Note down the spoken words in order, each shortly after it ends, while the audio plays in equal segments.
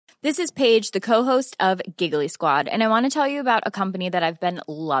This is Paige, the co-host of Giggly Squad, and I want to tell you about a company that I've been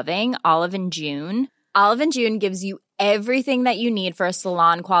loving, Olive & June. Olive & June gives you everything that you need for a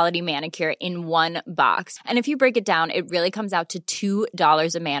salon-quality manicure in one box. And if you break it down, it really comes out to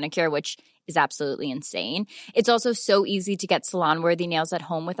 $2 a manicure, which is absolutely insane. It's also so easy to get salon-worthy nails at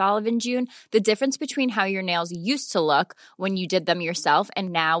home with Olive & June. The difference between how your nails used to look when you did them yourself and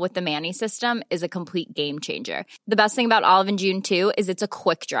now with the Mani system is a complete game changer. The best thing about Olive & June, too, is it's a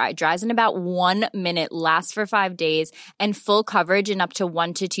quick dry. Dries in about 1 minute, lasts for 5 days, and full coverage in up to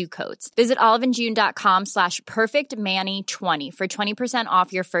 1 to 2 coats. Visit oliveandjune.com/perfectmani20 for 20%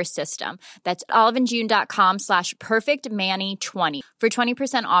 off your first system. That's oliveandjune.com/perfectmani20 for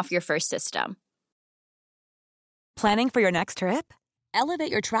 20% off your first system. Planning for your next trip?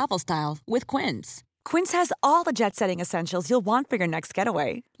 Elevate your travel style with Quince. Quince has all the jet-setting essentials you'll want for your next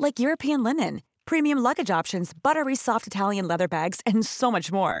getaway, like European linen, premium luggage options, buttery soft Italian leather bags, and so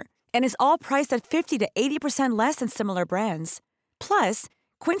much more. And is all priced at 50 to 80% less than similar brands. Plus,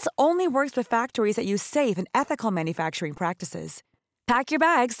 Quince only works with factories that use safe and ethical manufacturing practices. Pack your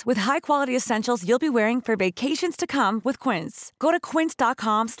bags with high-quality essentials you'll be wearing for vacations to come with Quince. Go to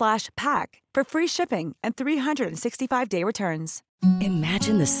quince.com/pack for free shipping and 365-day returns.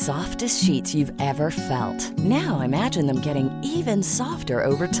 Imagine the softest sheets you've ever felt. Now imagine them getting even softer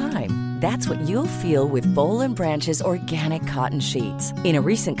over time. That's what you'll feel with Boll & Branch's organic cotton sheets. In a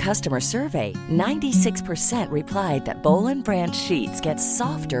recent customer survey, 96% replied that Boll & Branch sheets get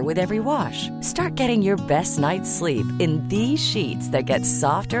softer with every wash. Start getting your best night's sleep in these sheets that get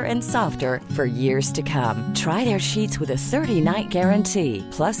softer and softer for years to come. Try their sheets with a 30-night guarantee.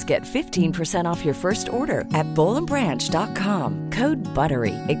 Plus, get 15% off your first order at bollandbranch.com. Code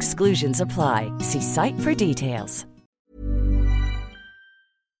BUTTERY. Exclusions apply. See site for details.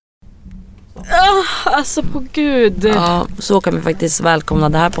 Alltså på gud. Ja, så kan vi faktiskt välkomna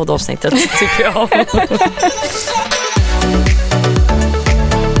det här poddavsnittet, tycker jag.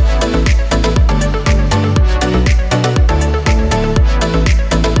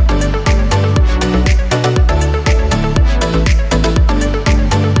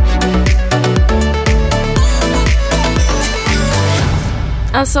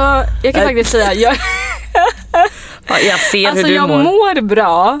 Alltså, jag kan faktiskt säga jag ser alltså, hur du jag mår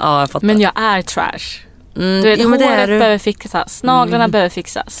bra, men jag är trash. Du vet, håret behöver fixas, naglarna behöver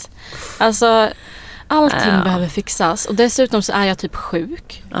fixas. Alltså, allting behöver fixas. Och dessutom så är jag typ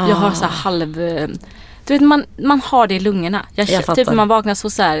sjuk. Jag har så här du vet, man har det i lungorna. Jag typ man vaknar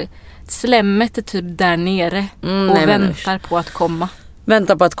så här, slemmet är typ där nere och väntar på att komma.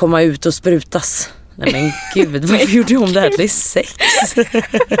 Väntar på att komma ut och sprutas. Nej men gud, varför gjorde jag om det här till sex?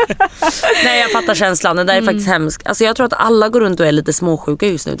 Nej, jag fattar känslan. Det där är faktiskt hemskt. Alltså jag tror att alla går runt och är lite småsjuka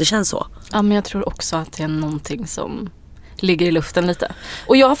just nu. Det känns så. Ja, men jag tror också att det är någonting som ligger i luften lite.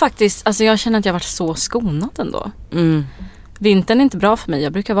 Och jag har faktiskt, alltså jag känner att jag har varit så skonad ändå. Vintern är inte bra för mig.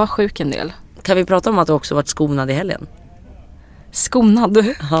 Jag brukar vara sjuk en del. Kan vi prata om att du också varit skonad i helgen? Skonad?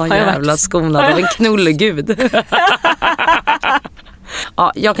 Ja, jävla skonad av en knullegud.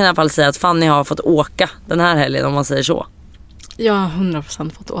 Ja, jag kan i alla fall säga att Fanny har fått åka den här helgen, om man säger så. Jag har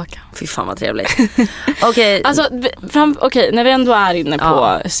 100% fått åka. Fy fan vad trevligt. Okej. Alltså, när vi ändå är inne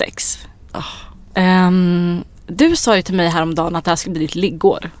på sex. Du sa ju till mig häromdagen att det här skulle bli ditt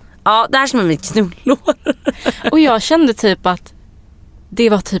liggår. Ja, det här som är mitt knullår. Och jag kände typ att det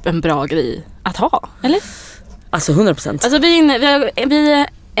var typ en bra grej att ha, eller? Alltså 100%. Alltså vi är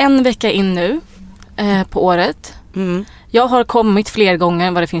en vecka in nu på året. Jag har kommit fler gånger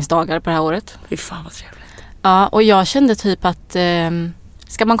än vad det finns dagar på det här året. Fy fan vad trevligt. Ja, och jag kände typ att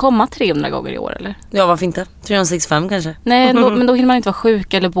ska man komma 300 gånger i år, eller? Ja, varför inte? 365 kanske. Nej, men då hinner man inte vara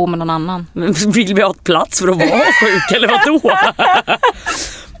sjuk eller bo med någon annan. Men vill vi ha ett plats för att vara sjuk, eller vadå?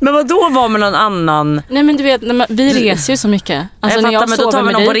 Men vadå var med någon annan? Nej, men du vet, vi reser ju så mycket. Alltså, jag fattar, men då tar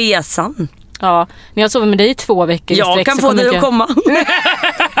vi någon på resan. Ja, när jag sover med dig i 2 veckor jag kan få dig att komma.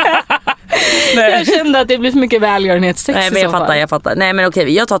 Jag kände att det blir för mycket välgörenhetssex. Nej, men jag fattar. Nej, men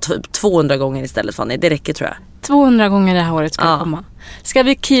okej, jag tar typ 200 gånger istället, Fanny. Det räcker, tror jag. 200 gånger det här året ska komma. Ska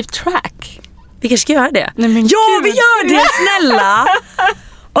vi keep track? Vi kanske ska göra det. Nej, men vi gör det, snälla.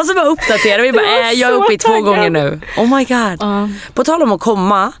 Och så bara uppdatera. Vi bara, jag är uppe i 2 gånger nu. Oh my god. På tal om att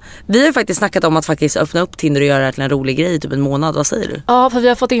komma, vi har ju faktiskt snackat om att faktiskt öppna upp Tinder och göra det till en rolig grej typ en månad. Vad säger du? Ja, för vi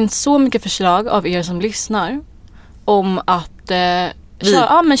har fått in så mycket förslag av er som lyssnar om att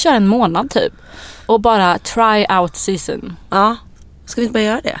kör en månad typ. Och bara try out season. Ja, ska vi inte bara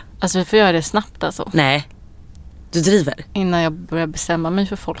göra det? Alltså vi får göra det snabbt alltså. Nej, du driver. Innan jag börjar bestämma mig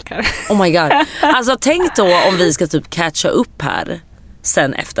för folk här. Oh my god. Alltså tänk då om vi ska typ catcha upp här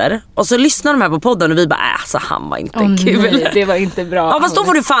sen efter. Och så lyssnar de här på podden och vi bara alltså han var inte kul. Nej, det var inte bra. Ja, fast då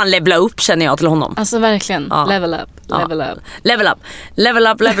får du fan levla upp känner jag till honom. Alltså verkligen, level up.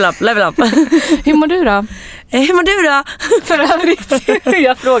 Hur mår du då? För övrigt,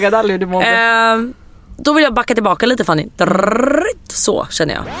 jag frågade aldrig hur du mådde. Då vill jag backa tillbaka lite Fanny. Så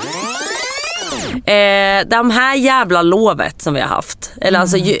känner jag. De här jävla lovet som vi har haft. Eller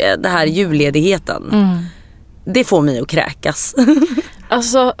alltså det här julledigheten. Det får mig att kräkas.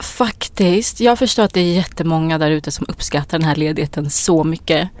 Alltså faktiskt, jag förstår att det är jättemånga där ute som uppskattar den här ledigheten så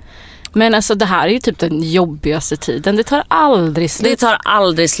mycket. Men alltså det här är ju typ den jobbigaste tiden. Det tar aldrig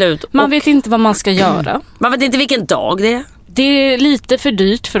slut. Man vet inte vad man ska göra. Man vet inte vilken dag det är. Det är lite för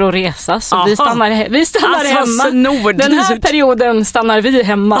dyrt för att resa så vi stannar hemma. Snord. Den här perioden stannar vi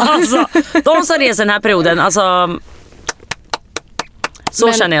hemma. Alltså, de som reser den här perioden, alltså så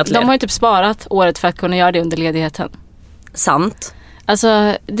men känner jag till de har ju typ sparat året för att kunna göra det under ledigheten. Sant.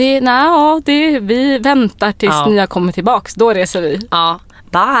 Alltså, vi väntar tills ni har kommit tillbaks. Då reser vi. Ja,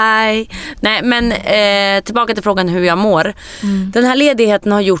 bye. Nej, men tillbaka till frågan hur jag mår. Den här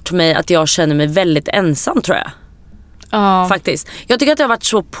ledigheten har gjort mig att jag känner mig väldigt ensam tror jag. Faktiskt. Jag tycker att det har varit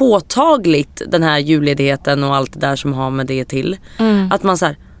så påtagligt den här julledigheten och allt det där som har med det till. Att man så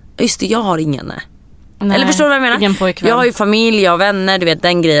här, just det, jag har ingen. Nej, eller förstår du vad jag menar? Jag har ju familj, jag har vänner, du vet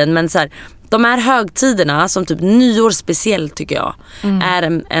den grejen. Men så här, de här högtiderna som typ nyår speciellt tycker jag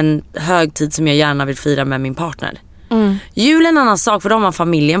är en högtid som jag gärna vill fira med min partner. Jul är en annan sak för de har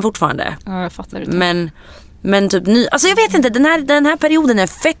familjen fortfarande. Ja, jag fattar det. Men typ alltså jag vet inte, den här perioden är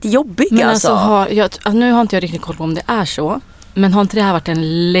fett jobbig. Men alltså nu har inte jag riktigt koll på om det är så. Men har inte det här varit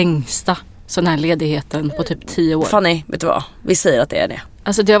den längsta sån här ledigheten på typ 10 år? Fanny, vet du vad? Vi säger att det är det.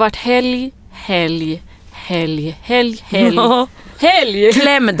 Alltså det har varit helg.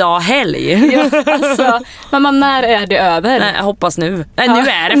 Klämdag helg. Ja, alltså, men när är det över? Nej, jag hoppas nu. Nej, nu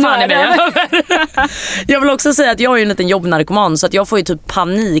är det fan över. Jag vill också säga att jag är ju en liten jobbnarkoman så att jag får ju typ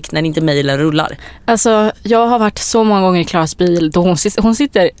panik när inte mejlen rullar. Alltså, jag har varit så många gånger i Klaras bil då hon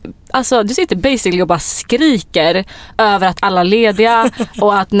sitter alltså du sitter basically och bara skriker över att alla är lediga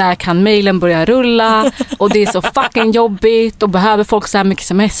och att när kan mejlen börja rulla och det är så fucking jobbigt och behöver folk så här mycket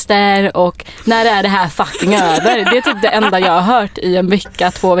semester och när är det här fucking över? Det är typ det enda jag har hört i en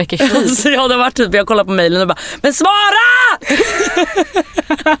vecka, 2 veckors tid. Alltså jag hade varit typ, jag kollar på mejlen och bara, men svara!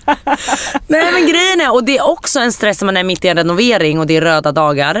 Nej men grejen är, och det är också en stress när man är mitt i en renovering och det är röda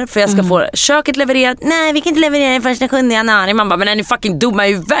dagar för jag ska få köket levererat. Nej, vi kan inte leverera det förrän den 7 januari. Man bara, men är ni fucking dumma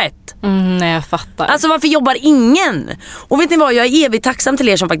i huvudet? Nej, jag fattar. Alltså varför jobbar ingen? Och vet ni vad, jag är evigt tacksam till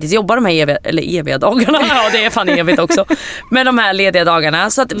er som faktiskt jobbar de här eviga dagarna. Ja, det är fan evigt också. Med de här lediga dagarna.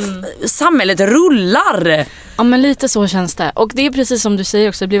 Så att samhället rullar. Ja, men lite så känns det. Och det är precis som du säger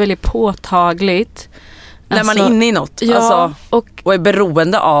också, det blir väldigt påtagligt. När man är inne i något. Ja, alltså, och är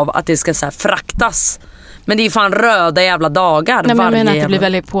beroende av att det ska så här fraktas. Men det är fan röda jävla dagar. Nej, men jag menar att det blir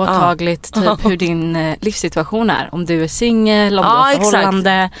väldigt påtagligt typ hur din livssituation är. Om du är singel, om du har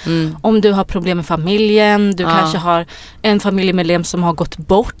förhållande, om du har problem med familjen. Du kanske har en familjemedlem som har gått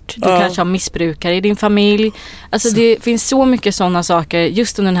bort. Du kanske har missbrukare i din familj. Alltså det finns så mycket sådana saker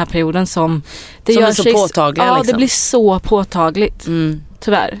just under den här perioden som gör är så påtagliga. Ja, liksom. Det blir så påtagligt.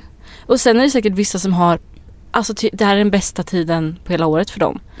 Tyvärr. Och sen är det säkert vissa som har alltså det här är den bästa tiden på hela året för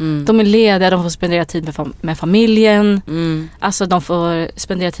dem. De är lediga, de får spendera tid med familjen. Alltså de får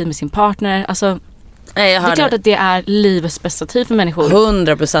spendera tid med sin partner. Alltså det är klart att det är livets bästa tid för människor.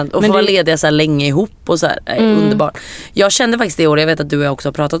 100%. Och få vara lediga så här länge ihop och så här, underbart. Jag kände faktiskt det år, jag vet att du och jag också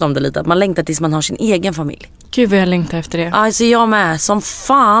har pratat om det lite, att man längtar tills man har sin egen familj. Gud vad jag längtar efter det. Alltså jag med, som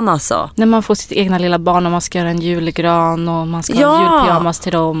fan alltså. När man får sitt egna lilla barn och man ska göra en julgran och man ska ha julpyjamas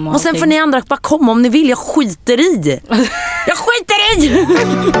till dem. Och sen får ni andra bara komma om ni vill, jag skiter i. Jag skiter i!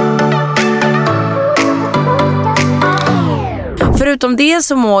 Förutom det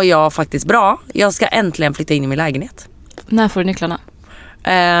så mår jag faktiskt bra. Jag ska äntligen flytta in i min lägenhet. När får du nycklarna?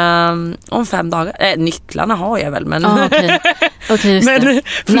 Om 5 dagar. Nycklarna har jag väl, men... Okej, just det.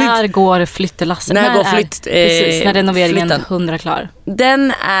 När går flyttelassen? När renoveringen är 100 klar?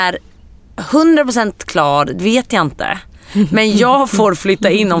 Den är 100% klar, vet jag inte. Men jag får flytta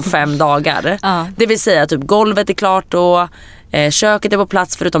in om 5 dagar. Det vill säga typ golvet är klart och köket är på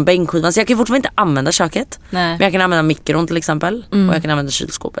plats förutom bänkskivan. Så jag kan fortfarande inte använda köket. Nej. Men jag kan använda mikron till exempel. Och jag kan använda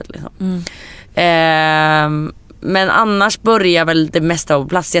kylskåpet liksom. Men annars börjar väl det mesta på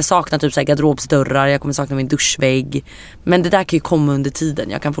plats. Jag saknar typ så här garderobsdörrar. Jag kommer sakna min duschvägg. Men det där kan ju komma under tiden.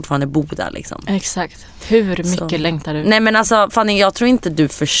 Jag kan fortfarande bo där liksom. Exakt. Hur mycket längtar du? Nej men alltså Fanny, jag tror inte du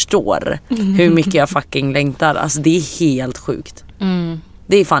förstår hur mycket jag fucking längtar. Alltså det är helt sjukt.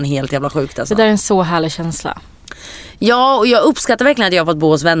 Det är fan helt jävla sjukt alltså. Det där är en så härlig känsla. Ja, och jag uppskattar verkligen att jag har fått bo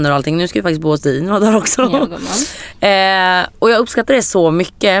hos vänner och allting. Nu ska vi faktiskt bo hos dig några dagar också. Och jag uppskattar det så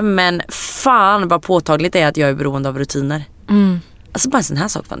mycket. Men fan vad påtagligt det är att jag är beroende av rutiner. Alltså bara en sån här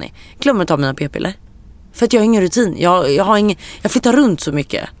sak, Fanny. Glömmer att ta mina p-piller. För att jag har ingen rutin. Jag flyttar runt så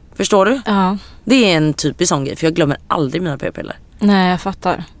mycket. Förstår du? Ja. Det är en typisk sån grej. För jag glömmer aldrig mina p-piller. Nej, jag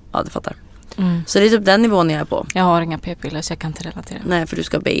fattar. Ja, du fattar. Så det är typ den nivån jag är på. Jag har inga p-piller så jag kan inte relatera. Nej, för du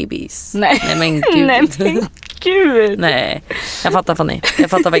ska ha babies. Nej men gud. Nej men gud. Nej, jag fattar, Fanny. Jag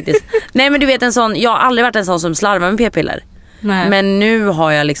fattar faktiskt. Nej, men du vet en sån. Jag har aldrig varit en sån som slarvar med p-piller. Nej. Men nu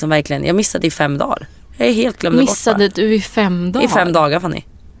har jag liksom verkligen. Jag missade i 5 dagar. Jag är helt glömd bort. Missade du i 5 dagar? I 5 dagar, Fanny.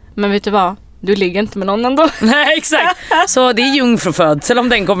 Men vet du vad? Du ligger inte med någon ändå. Nej, exakt. Så det är jungfrufödsel om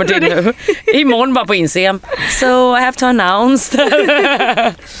den kommer till nu. Imorgon bara på Instagram. So I have to announce.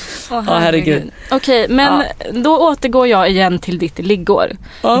 Herregud. Okej, men då återgår jag igen till ditt liggår.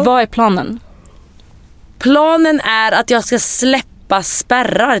 Vad är planen? Planen är att jag ska släppa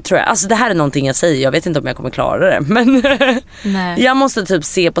spärrar, tror jag. Alltså det här är någonting jag säger. Jag vet inte om jag kommer klara det. Men Nej. jag måste typ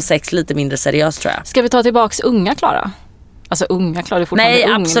se på sex lite mindre seriöst, tror jag. Ska vi ta tillbaks unga Klara? Alltså unga Klara är fortfarande Nej,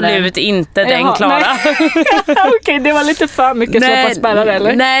 ung. absolut inte den Klara. Okej, det var lite för mycket släppa spärrar,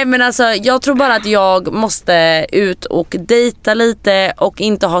 eller? Nej, men alltså jag tror bara att jag måste ut och dejta lite och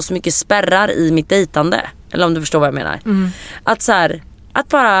inte ha så mycket spärrar i mitt dejtande. Eller om du förstår vad jag menar. Att så här, att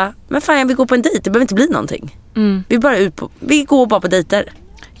bara, men fan jag vill gå på en dejt, det behöver inte bli någonting. Vi går bara på dejter.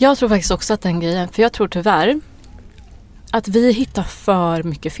 Jag tror faktiskt också att den grejen, för jag tror tyvärr att vi hittar för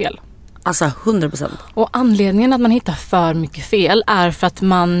mycket fel. Alltså 100%. Och anledningen att man hittar för mycket fel är för att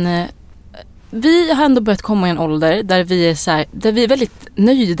vi har ändå börjat komma i en ålder där vi är så här, där vi är väldigt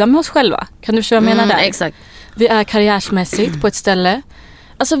nöjda med oss själva. Kan du förstå vad jag menar där? Exakt. Vi är karriärsmässigt på ett ställe.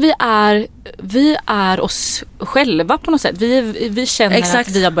 Alltså vi är oss själva på något sätt. Vi känner att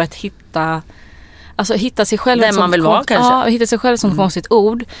vi har börjat hitta sig själv. Den man vill vara kanske. Ja, hitta sig själv som konstigt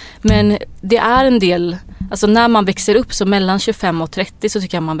ord. Men det är en del, alltså när man växer upp så mellan 25 och 30 så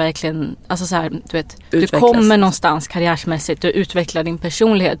tycker jag man verkligen, alltså så här, du vet, du kommer någonstans karriärsmässigt, du utvecklar din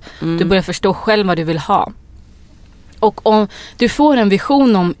personlighet. Du börjar förstå själv vad du vill ha. Och om du får en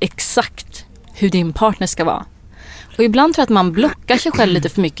vision om exakt hur din partner ska vara. Och ibland tror jag att man blockar sig själv lite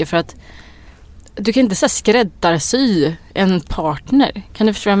för mycket för att du kan inte så skräddarsy en partner. Kan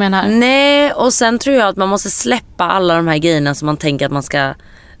du förstå vad jag menar? Nej, och sen tror jag att man måste släppa alla de här grejerna som man tänker att man ska.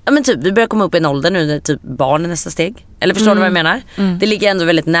 Ja, men typ, vi börjar komma upp i en ålder nu där typ barn är nästa steg. Eller förstår du vad jag menar? Det ligger ändå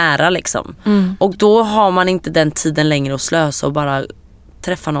väldigt nära liksom. Och då har man inte den tiden längre att slösa och bara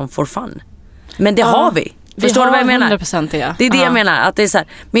träffa någon for fun. Men det har vi. Förstår du vad jag menar? 100% det. Det är det jag menar. Att det är så här.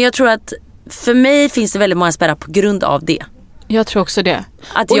 Men jag tror att för mig finns det väldigt många spärrar på grund av det. Jag tror också det.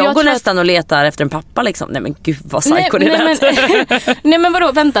 Att jag går nästan och letar efter en pappa liksom. Nej men gud vad psycho det lät. Nej men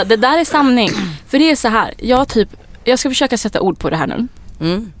vadå, vänta, det där är sanning. För det är så här, jag ska försöka sätta ord på det här nu.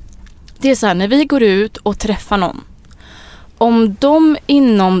 Det är så här, när vi går ut och träffar någon. Om de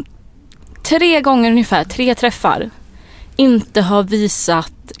inom 3 gånger ungefär, 3 träffar inte har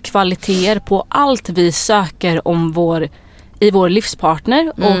visat kvaliteter på allt vi söker om i vår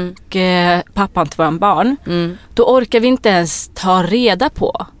livspartner och pappan till våra barn, då orkar vi inte ens ta reda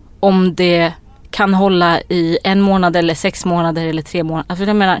på om det kan hålla i 1 månad eller 6 månader eller 3 månader. Alltså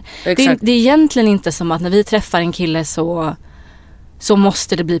jag menar, det är egentligen inte som att när vi träffar en kille så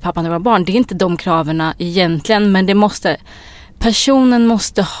måste det bli pappan till våra barn. Det är inte de kraven egentligen, men personen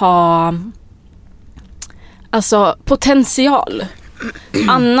måste ha alltså potential.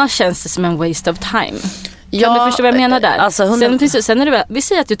 Annars känns det som en waste of time. Kan du förstå vad jag menar där? Alltså, sen är det, vi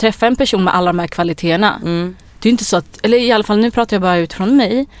säger att du träffar en person med alla de här kvaliteterna. Det är inte så att, eller i alla fall nu pratar jag bara utifrån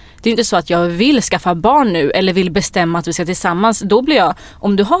mig. Det är inte så att jag vill skaffa barn nu eller vill bestämma att vi ska tillsammans. Då blir jag,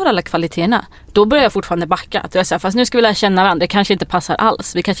 om du har alla kvaliteterna, då börjar jag fortfarande backa. Att jag säger, fast nu ska vi lära känna varandra. Det kanske inte passar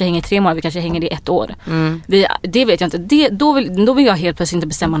alls. Vi kanske hänger 3 månader, vi kanske hänger i 1 år. Det vet jag inte. Då vill jag helt plötsligt inte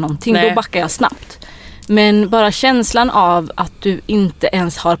bestämma någonting. Nej. Då backar jag snabbt. Men bara känslan av att du inte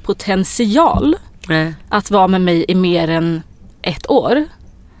ens har potential att vara med mig i mer än 1 år.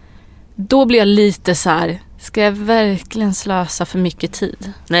 Då blir jag lite så här, ska jag verkligen slösa för mycket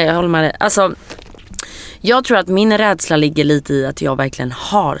tid? Nej, jag håller med dig. Alltså, jag tror att min rädsla ligger lite i att jag verkligen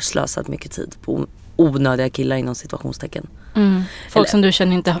har slösat mycket tid på onödiga killar inom situationstecken. Folk som du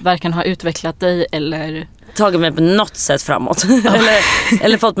känner inte varken har utvecklat dig eller tagit mig på något sätt framåt.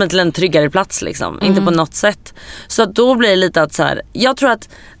 eller fått mig till en tryggare plats liksom. Inte på något sätt. Så att då blir det lite att så här, jag tror att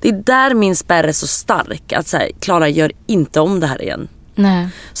det är där min spärr är så stark. Att så här, Klara, gör inte om det här igen. Nej.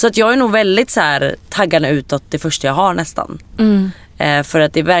 Så att jag är nog väldigt så här taggarna utåt det första jag har nästan. För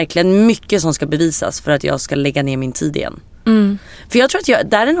att det är verkligen mycket som ska bevisas för att jag ska lägga ner min tid igen. För jag tror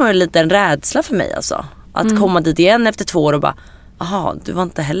att där är nog en liten rädsla för mig alltså. Att komma dit igen efter 2 år och bara, aha, du var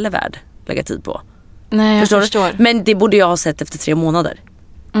inte heller värd lägga tid på. Nej, jag förstår. Men det borde jag ha sett efter 3 månader.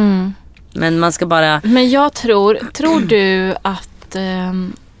 Men man ska bara... Men jag tror du att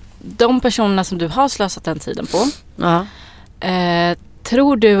de personerna som du har slösat den tiden på,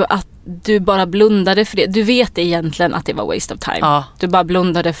 tror du att du bara blundade för det? Du vet egentligen att det var waste of time. Ja. Du bara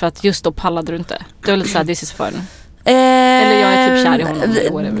blundade för att just då pallade du inte. Du var lite såhär, this is fun. Eller jag är typ kär i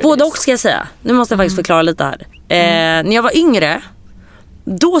honom. Både och ska jag säga. Nu måste jag faktiskt förklara lite här. När jag var yngre,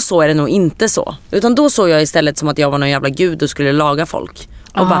 då såg jag det nog inte så. Utan då såg jag istället som att jag var någon jävla gud och skulle laga folk.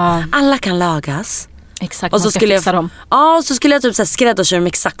 Och bara, alla kan lagas. Exakt, och så skulle jag dem. Ja, så skulle jag typ så här skräddarsy dem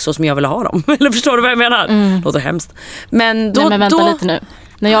exakt så som jag ville ha dem. Eller förstår du vad jag menar? Låter hemskt. Men då... Nej, men vänta lite nu.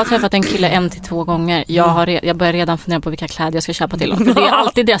 När jag har träffat en kille 1 till 2 gånger, jag börjar redan fundera på vilka kläder jag ska köpa till dem. För det är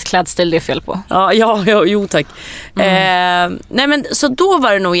alltid deras klädstil det är fel på. Jo tack. Nej men så då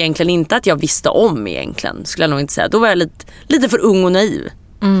var det nog egentligen inte att jag visste om egentligen, skulle jag nog inte säga. Då var jag lite för ung och naiv,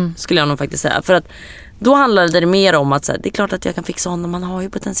 skulle jag nog faktiskt säga. För att då handlade det mer om att så här, det är klart att jag kan fixa honom, han har ju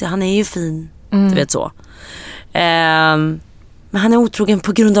potential, han är ju fin. Du vet så. Men han är otrogen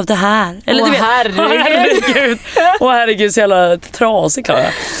på grund av det här. Eller du vet, herregud. Herregud, så jävla trasig Klara.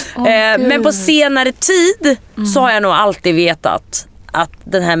 Men på senare tid så har jag nog alltid vetat att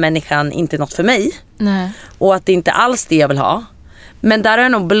den här människan inte är något för mig. Nej. Och att det inte alls det jag vill ha. Men där har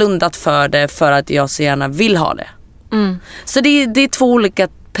jag nog blundat för det för att jag så gärna vill ha det. Så det är 2 olika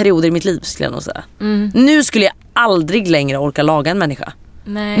perioder i mitt liv, skulle jag nog säga. Nu skulle jag aldrig längre orka laga en människa.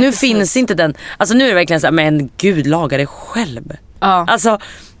 Nej, nu finns inte den. Alltså nu är det verkligen så här, men gud, laga det själv. Ja. Alltså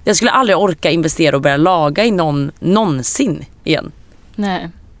jag skulle aldrig orka investera och börja laga i någonsin igen. Nej.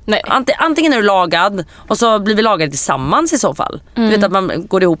 Antingen är du lagad och så blir vi lagade tillsammans i så fall. Du vet att man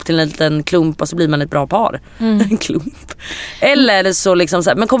går ihop till en liten klump och så blir man ett bra par. En klump. Eller så liksom så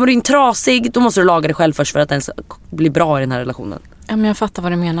här, men kommer du in trasig, då måste du laga det själv först för att den ska bli bra i den här relationen. Ja, men jag fattar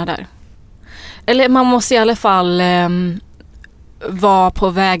vad du menar där. Eller man måste i alla fall vara på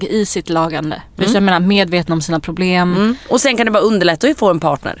väg i sitt lagande. Jag menar, medveten om sina problem. Och sen kan det bara underlätta att få en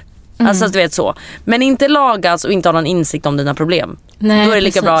partner. Alltså du vet så. Men inte lagas och inte ha någon insikt om dina problem. Nej, då är det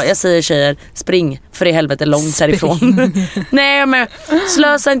lika bra, jag säger tjejer, spring för i helvete långt därifrån. Nej, men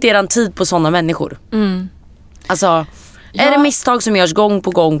slösa inte eran tid på sådana människor. Alltså, är det misstag som görs gång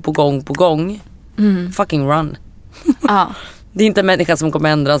på gång, fucking run. Det är inte en människa som kommer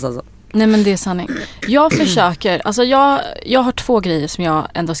ändras alltså. Nej, men det är sanning. Jag försöker, alltså jag har 2 grejer som jag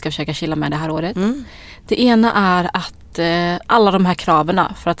ändå ska försöka chilla med det här året. Det ena är att alla de här kraven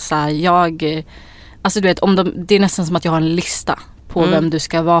för att så här, alltså du vet, det är nästan som att jag har en lista på vem du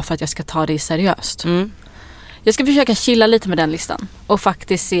ska vara för att jag ska ta det seriöst. Jag ska försöka chilla lite med den listan och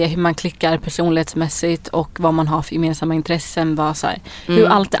faktiskt se hur man klickar personlighetsmässigt och vad man har för gemensamma intressen, hur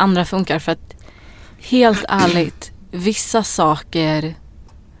allt det andra funkar. För att helt ärligt, vissa saker,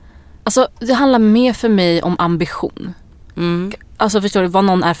 alltså det handlar mer för mig om ambition. Alltså förstår du, vad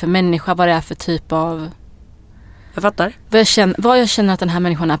någon är för människa, vad det är för typ av... Jag fattar. Vad jag känner att den här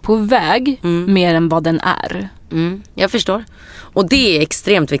människan är på väg mer än vad den är. Jag förstår. Och det är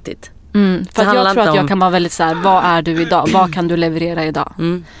extremt viktigt. För att jag tror att jag kan vara väldigt så här, vad är du idag? Vad kan du leverera idag?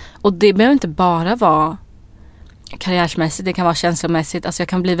 Och det behöver inte bara vara karriärsmässigt, det kan vara känslomässigt. Alltså jag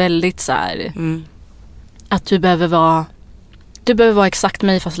kan bli väldigt så här, att du behöver vara exakt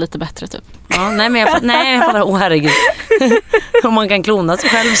mig fast lite bättre typ. Ja, jag fattar, herregud. Om man kan klona sig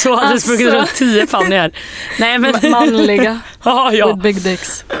själv så hade det sprungit runt 10 fan här. Nej, men manliga. Ja. With big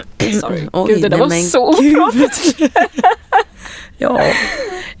dicks. Sorry. Oj, gud, det var så bra. Ja.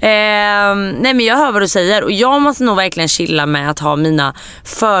 Nej, men jag hör vad du säger. Och jag måste nog verkligen chilla med att ha mina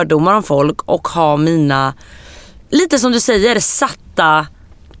fördomar om folk och ha mina, lite som du säger, satta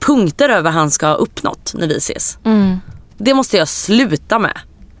punkter över han ska ha uppnått när vi ses. Det måste jag sluta med.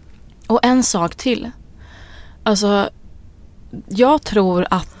 Och en sak till. Alltså, jag tror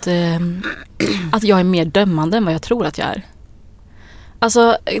att jag är mer dömande än vad jag tror att jag är.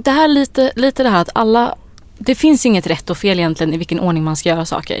 Alltså, det här lite det här att alla... Det finns inget rätt och fel egentligen i vilken ordning man ska göra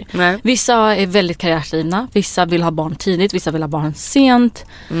saker. Nej. Vissa är väldigt karriärsdrivna. Vissa vill ha barn tidigt. Vissa vill ha barn sent.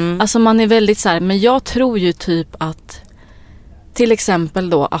 Alltså man är väldigt så här... Men jag tror ju typ att... Till exempel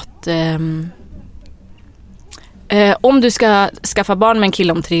då att... om du ska skaffa barn med en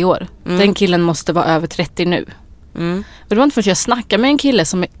kille om 3 år. Den killen måste vara över 30 nu. Och det var inte förrän jag snackade med en kille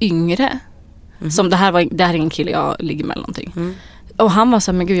som är yngre. Som det här är en kille jag ligger med någonting. Och han var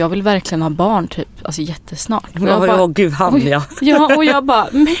så här, men gud, jag vill verkligen ha barn typ, alltså jättesnart. Gud, han ja. Ja, och jag bara,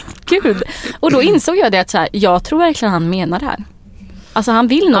 men gud. Och då insåg jag det att så här, jag tror verkligen han menar det här. Alltså han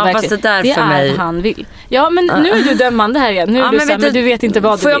vill nog verkligen. Det är mig. vad han vill. Ja, men nu är du dömande här igen. Nu är du så här, men du vet inte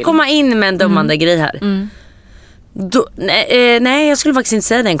vad du vill. Får jag komma in med en dömande grej här? Nej, jag skulle faktiskt inte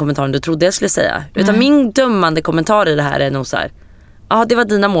säga den kommentaren du trodde jag skulle säga. Utan min dömande kommentar i det här är nog så här: ja, det var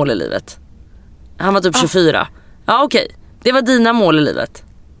dina mål i livet. Han var typ 24. Ja, okej. Det var dina mål i livet.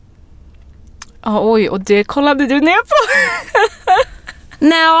 Oj, och det kollade du ner på.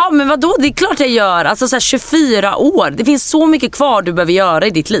 Nej, men vadå? Det är klart jag gör. Alltså så här 24 år. Det finns så mycket kvar du behöver göra i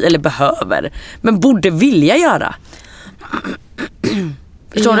ditt liv. Eller behöver. Men borde vilja göra.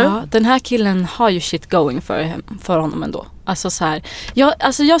 Förstår du? Den här killen har ju shit going för honom ändå. Alltså så här.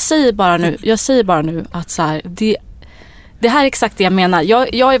 Jag säger bara nu att så här, det här är exakt det jag menar.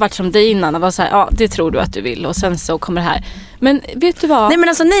 Jag har ju varit som dig innan och var så här, ja, det tror du att du vill. Och sen så kommer det här. Men vet du vad? Nej, men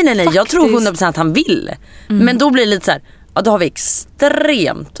alltså nej. Jag tror 100% att han vill. Men då blir det lite så här, ja, då har vi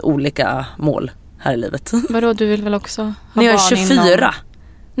extremt olika mål här i livet. Vadå, du vill väl också ha barn? Jag är 24. Innan?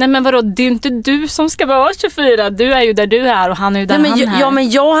 Nej, men vadå, det är inte du som ska vara 24. Du är ju där du är och han är ju där han är. Ja, men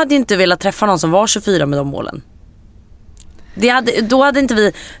jag hade inte velat träffa någon som var 24 med de målen. Då hade inte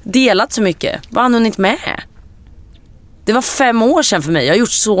vi delat så mycket. Var han hunnit med? Det var 5 år sedan för mig. Jag har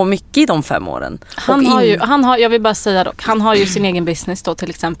gjort så mycket i de 5 åren. Jag vill bara säga dock, han har ju sin egen business då till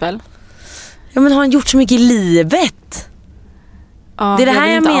exempel. Ja, men har han gjort så mycket i livet? Ja, det är det här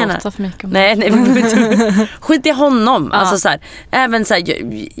jag menar. Nej, skit i honom. Ja. Alltså så här, även så här,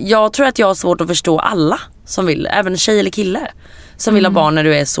 jag tror att jag har svårt att förstå alla som vill, även tjej eller kille som vill ha barn när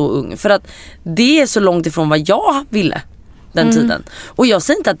du är så ung, för att det är så långt ifrån vad jag ville den tiden. Och jag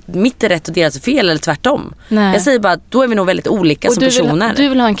säger inte att mitt är rätt och deras är fel eller tvärtom. Nej. Jag säger bara att då är vi nog väldigt olika och som personer. Du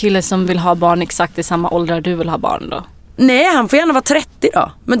vill ha en kille som vill ha barn exakt i samma ålder du vill ha barn då? Nej, han får gärna vara 30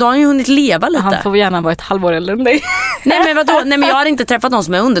 då. Men då har han ju hunnit leva lite. Han får gärna vara ett halvår äldre än dig. Nej, men vadå? Nej, men jag har inte träffat någon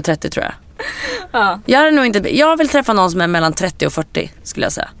som är under 30, tror jag. Ja. Jag vill träffa någon som är mellan 30 och 40, skulle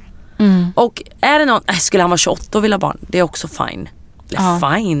jag säga. Och är det någon, skulle han vara 28 och vilja ha barn, det är också fine.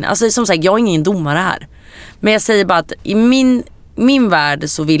 Fine. Alltså som sagt, jag är ingen domare här. Men jag säger bara att i min värld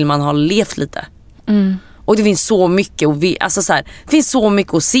så vill man ha levt lite. Och det finns så mycket det finns så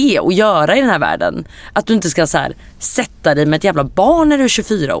mycket att se och göra i den här världen, att du inte ska så här, sätta dig med ett jävla barn när du är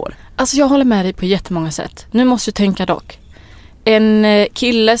 24 år. Alltså jag håller med dig på jättemånga sätt. Nu måste du tänka dock. En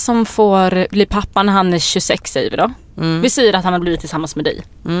kille som får bli pappa när han är 26, säger vi då. Vi säger att han har blivit tillsammans med dig.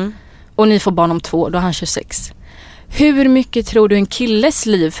 Och ni får barn om 2 år, då är han 26. Hur mycket tror du en killes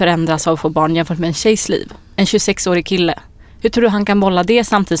liv förändras av att få barn jämfört med en tjejs liv? En 26-årig kille. Hur tror du han kan bolla det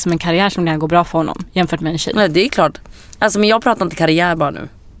samtidigt som en karriär som det går bra för honom jämfört med en tjej? Nej, det är klart. Alltså, men jag pratar inte karriär bara nu.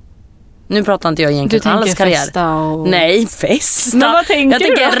 Nu pratar inte jag egentligen alls karriär. Festa och... Nej, festa. Men vad tänker jag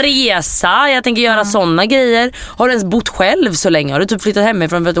tänker resa, jag tänker göra sådana grejer. Har du ens bott själv så länge? Har du typ flyttat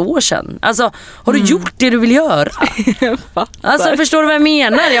hemifrån för ett år sedan? Alltså, har du gjort det du vill göra? Alltså, förstår du vad jag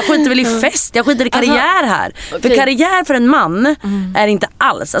menar? Jag skiter väl i fest, jag skiter i karriär här. Okay. För karriär för en man är inte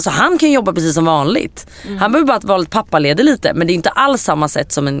alls, alltså han kan jobba precis som vanligt. Han behöver bara vara lite pappaledig lite, men det är inte alls samma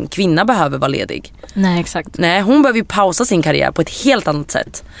sätt som en kvinna behöver vara ledig. Nej, exakt. Nej, hon behöver ju pausa sin karriär på ett helt annat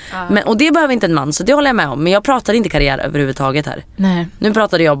sätt. Men, och det behöver inte en man, så det håller jag med om. Men jag pratar inte karriär överhuvudtaget här. Nej. Nu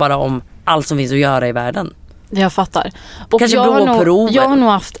pratade jag bara om allt som finns att göra i världen. Jag fattar. Och kanske jag har nog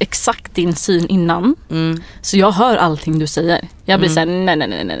haft exakt din syn innan. Så jag hör allting du säger. Jag blir såhär,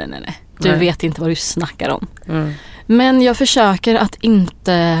 nej. Du vet inte vad du snackar om. Men jag försöker att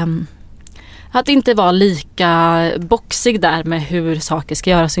inte vara lika boxig där med hur saker ska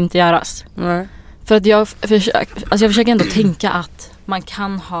göras och inte göras. För att jag försöker ändå tänka att man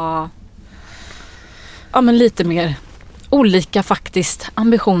kan ha lite mer olika faktiskt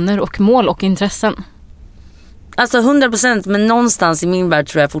ambitioner och mål och intressen. Alltså 100%, men någonstans i min värld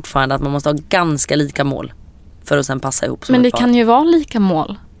tror jag fortfarande att man måste ha ganska lika mål för att sen passa ihop. Men det kan ju vara lika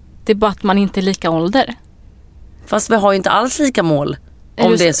mål. Det är bara att man inte är lika ålder. Fast vi har ju inte alls lika mål.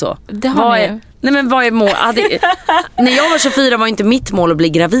 Om det är så. Det har ni ju. Nej, men vad är mål? När jag var 24 var inte mitt mål att bli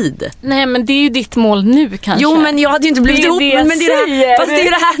gravid. Nej, men det är ju ditt mål nu kanske. Jo, men jag hade ju inte blivit ihop. Men det är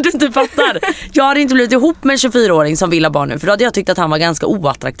det här du inte fattar. Jag hade inte blivit ihop med en 24-åring som vill ha barn nu. För då hade jag tyckt att han var ganska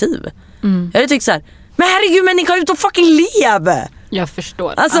oattraktiv. Jag hade tyckt så här: men herregud, människa, ut och fucking leve. Jag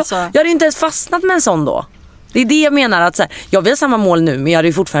förstår. Alltså, jag hade inte ens fastnat med en sån då. Det är det jag menar, att så här, jag vill ha samma mål nu, men jag hade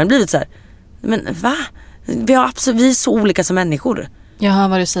ju fortfarande blivit så här: men va? Vi är så olika som människor. Jag hör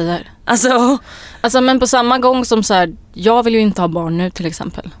vad du säger. Alltså, men på samma gång som så här, jag vill ju inte ha barn nu till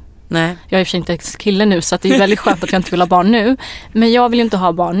exempel. Nej. Jag är i och för sig inte kille nu, så att det är väldigt skönt att jag inte vill ha barn nu. Men jag vill ju inte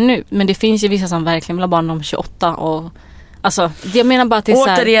ha barn nu. Men det finns ju vissa som verkligen vill ha barn om 28 och... Alltså, jag menar bara att det är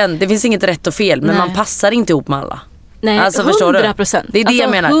återigen, det finns inget rätt och fel, men man passar inte ihop med alla. Nej, alltså, 100%. Det är det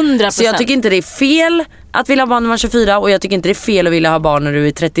jag menar. 100%. Så jag tycker inte det är fel att vilja ha barn när man är 24 och jag tycker inte det är fel att vilja ha barn när du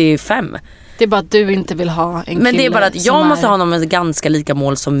är 35. Det är bara att du inte vill ha en kille. Men det är bara att jag måste ha någon med ganska lika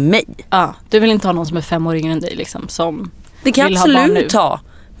mål som mig. Ja, du vill inte ha någon som är 5 år yngre än dig liksom, som det kan vill absolut ha barn nu. ta.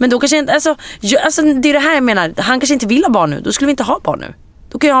 Men då kanske inte, alltså det är det här jag menar. Han kanske inte vill ha barn nu. Då skulle vi inte ha barn nu.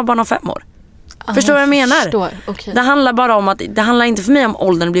 Då kan jag ha barn om 5 år. Förstår vad jag menar? Okay. Det handlar bara om att, det handlar inte för mig om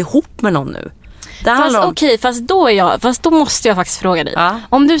åldern att bli ihop med någon nu. Fast då måste jag faktiskt fråga dig. Ja.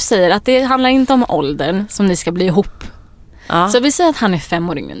 Om du säger att det handlar inte om åldern som ni ska bli ihop. Ja. Så vi säger att han är 5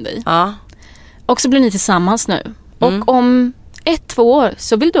 år yngre än dig. Ja. Och så blir ni tillsammans nu. Och om 1-2 år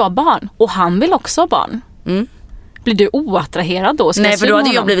så vill du ha barn. Och han vill också ha barn. Blir du oattraherad då? Nej, för då hade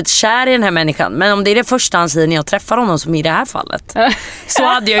jag blivit kär i den här människan. Men om det är det första han säger när jag träffar honom, som i det här fallet, så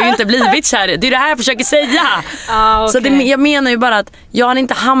hade jag ju inte blivit kär. Det är det här jag försöker säga. Okay. Så jag menar ju bara att jag hade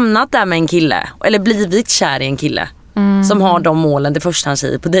inte hamnat där med en kille, eller blivit kär i en kille som har de målen det första han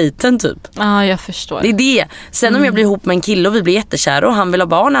säger på dejten typ. Ja, jag förstår. Det är det. Sen om jag blir ihop med en kille och vi blir jättekära och han vill ha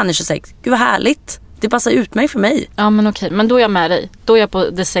barn när han är 26. Gud vad härligt. Det passar ut mig för mig. Ja, men okej. Men då är jag med dig. Då är jag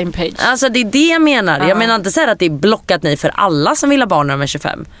på the same page. Alltså det är det jag menar. Jag menar inte så här att det är blockat nej för alla som vill ha barn när de är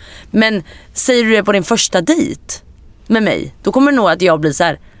 25. Men säger du det på din första dejt med mig, då kommer det nog att jag blir så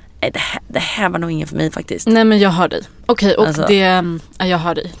här: det här var nog ingen för mig faktiskt. Nej, men jag hör dig. Okej, och alltså. Jag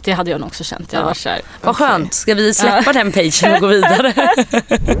hör dig. Det hade jag nog också känt. Jag var kär. Vad skönt. Ska vi släppa den pagen och gå vidare?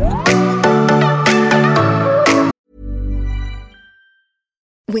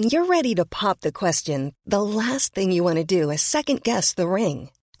 When you're ready to pop the question, the last thing you want to do is second-guess the ring.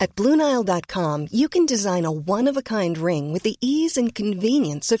 At BlueNile.com, you can design a one-of-a-kind ring with the ease and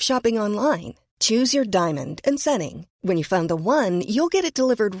convenience of shopping online. Choose your diamond and setting. When you find the one, you'll get it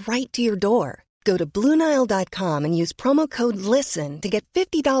delivered right to your door. Go to BlueNile.com and use promo code LISTEN to get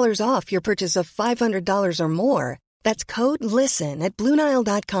 $50 off your purchase of $500 or more. That's code LISTEN at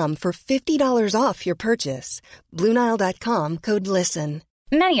BlueNile.com for $50 off your purchase. BlueNile.com, code LISTEN.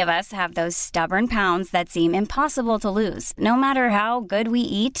 Many of us have those stubborn pounds that seem impossible to lose, no matter how good we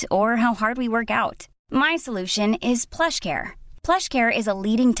eat or how hard we work out. My solution is PlushCare. PlushCare is a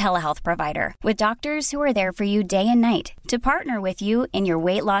leading telehealth provider with doctors who are there for you day and night to partner with you in your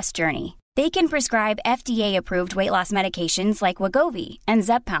weight loss journey. They can prescribe FDA-approved weight loss medications like Wegovy and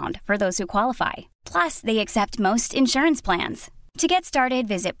Zepbound for those who qualify. Plus, they accept most insurance plans. To get started,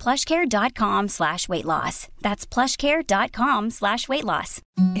 visit plushcare.com/weightloss. That's plushcare.com/weightloss.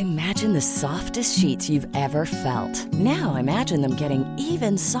 Imagine the softest sheets you've ever felt. Now imagine them getting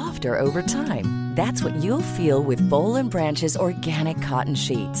even softer over time. That's what you'll feel with Boll & Branch's organic cotton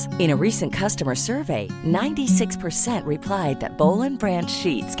sheets. In a recent customer survey, 96% replied that Boll & Branch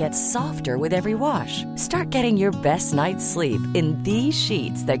sheets get softer with every wash. Start getting your best night's sleep in these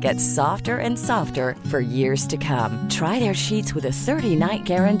sheets that get softer and softer for years to come. Try their sheets with a 30-night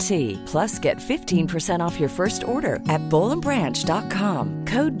guarantee. Plus, get 15% off your first order at BollandBranch.com.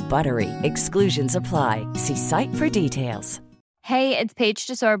 Code BUTTERY. Exclusions apply. See site for details. Hey, it's Paige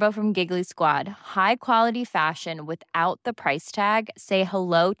DeSorbo from Giggly Squad. High quality fashion without the price tag. Say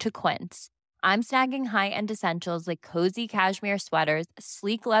hello to Quince. I'm snagging high-end essentials like cozy cashmere sweaters,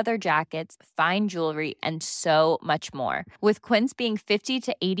 sleek leather jackets, fine jewelry, and so much more. With Quince being 50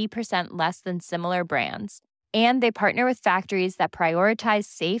 to 80% less than similar brands. And they partner with factories that prioritize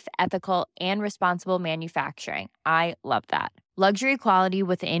safe, ethical, and responsible manufacturing. I love that. Luxury quality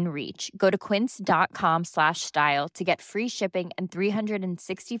within reach. Go to quince.com/style to get free shipping and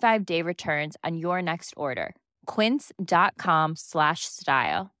 365-day returns on your next order.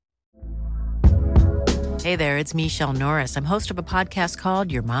 Quince.com/style. Hey there, it's Michelle Norris. I'm host of a podcast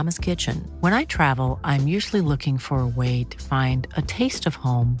called Your Mama's Kitchen. When I travel, I'm usually looking for a way to find a taste of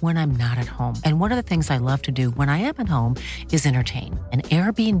home when I'm not at home. And one of the things I love to do when I am at home is entertain. And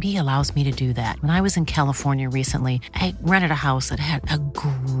Airbnb allows me to do that. When I was in California recently, I rented a house that had a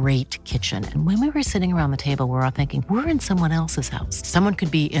great kitchen. And when we were sitting around the table, we were all thinking, we're in someone else's house. Someone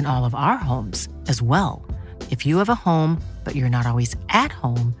could be in all of our homes as well. If you have a home, but you're not always at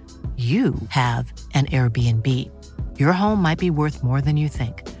home, you have an Airbnb. Your home might be worth more than you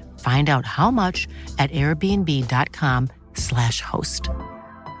think. Find out how much at airbnb.com/host.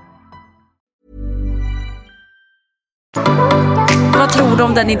 Vad tror du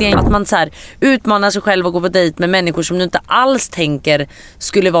om den idén att man så här utmanar sig själv och går på dejt med människor som du inte alls tänker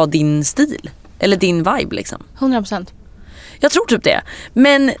skulle vara din stil eller din vibe liksom? 100%. Jag tror typ det.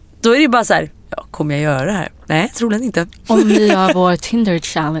 Men då är det bara så här, ja, kommer jag göra det här? Nej, troligen inte. Om vi gör vår Tinder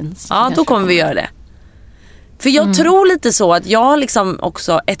challenge. Ja, då kommer vi göra det. För jag tror lite så att jag liksom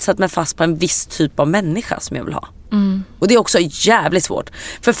också etsat mig fast på en viss typ av människa som jag vill ha. Och det är också jävligt svårt.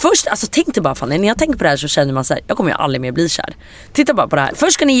 För först, alltså tänk dig bara Fanny, när jag tänker på det här så känner man så här, jag kommer ju aldrig mer bli kär. Titta bara på det här.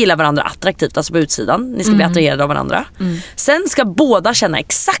 Först ska ni gilla varandra attraktivt, alltså på utsidan. Ni ska bli attraherade av varandra. Sen ska båda känna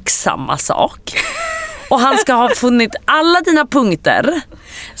exakt samma sak. Och han ska ha funnit alla dina punkter.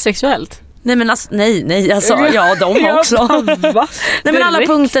 Sexuellt? Nej men alltså, nej alltså, ja de också. Nej men alla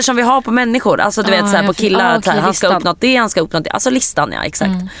punkter som vi har på människor. Alltså du vet så här, på killar okay, han ska uppnå det, han ska uppnå det. Alltså listan, ja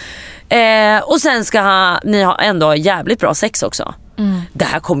exakt. Och sen ska ni ha ändå jävligt bra sex också. Det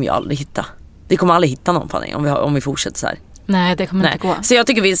här kommer jag aldrig hitta. Vi kommer aldrig hitta någon Fanny om vi fortsätter så här. Nej, det kommer inte gå. Så jag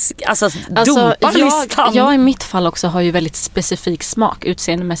tycker vi dumpar listan. Jag i mitt fall också har ju väldigt specifik smak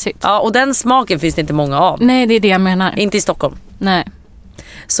utseendemässigt. Ja, och den smaken finns det inte många av. Nej, det är det jag menar. Inte i Stockholm. Nej.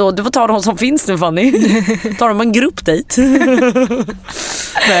 Så du får ta de som finns nu Fanny. Ta dem en gruppdate.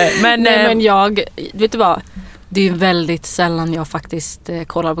 Nej, men jag, vet du vad? Det är väldigt sällan jag faktiskt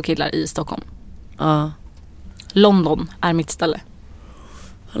kollar på killar i Stockholm. London är mitt ställe.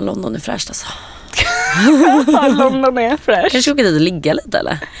 London är fräscht alltså. London är fräscht. Kanske åka dit och ligga lite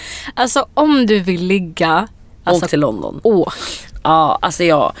eller? Alltså om du vill ligga åk till London. Åk. Ja, alltså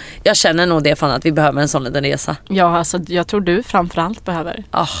jag känner nog det fan att vi behöver en sån liten resa. Ja, alltså jag tror du framförallt behöver.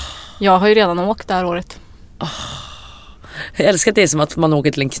 Jag har ju redan åkt det här året. Jag älskar att det är som att man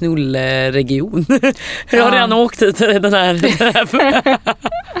åker till en knullregion. Jag har redan åkt dit den här.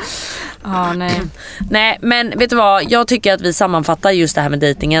 Nej, men vet du vad? Jag tycker att vi sammanfattar just det här med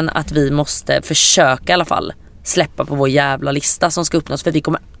dejtingen, att vi måste försöka i alla fall släppa på vår jävla lista som ska uppnås. För vi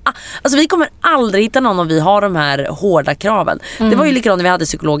kommer aldrig hitta någon om vi har de här hårda kraven. Det var ju likadant när vi hade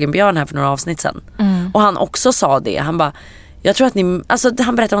psykologen Björn här för några avsnitt sedan. Och han också sa det. Han bara, jag tror att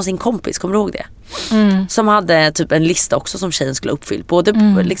han berättade om sin kompis, kommer du ihåg det? Som hade typ en lista också som tjejen skulle uppfylla.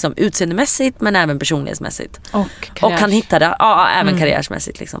 Både liksom utseendemässigt men även personlighetsmässigt. Och han hittade, även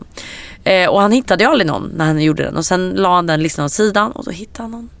karriärsmässigt liksom. Och han hittade ju aldrig någon när han gjorde den. Och sen la han den listan åt sidan och då hittade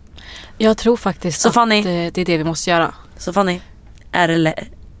han någon. Jag tror faktiskt att Fanny, det är det vi måste göra. Så Fanny,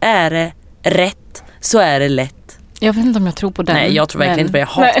 är det rätt så är det lätt. Jag vet inte om jag tror på den. Nej, jag tror verkligen inte på det. Jag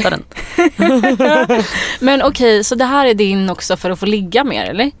hatar den. Men okej, så det här är din också för att få ligga mer,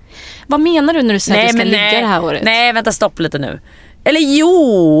 eller? Vad menar du när du säger att du ska ligga det här året? Nej, vänta, stopp lite nu. Eller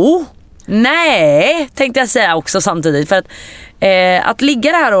jo! Nej, tänkte jag säga också samtidigt. För att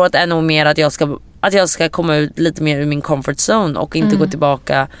ligga det här året är nog mer att jag ska komma ut lite mer ur min comfort zone och inte gå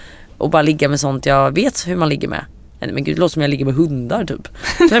tillbaka och bara ligga med sånt jag vet hur man ligger med. Men gud, det låter som jag ligger med hundar typ.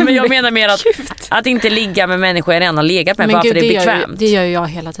 Nej, men jag menar mer att inte ligga med människor jag redan har legat med, bara för det är bekvämt. Det gör jag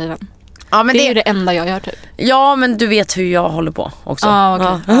hela tiden. Ja, men det är ju det enda jag gör typ. Ja, men du vet hur jag håller på också.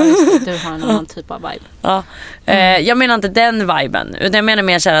 Okay. Du har en annan typ av vibe. Jag menar inte den viben, utan jag menar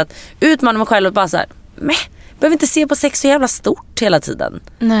mer så här att utmana mig själv och bara så här, behöver inte se på sex så jävla stort hela tiden.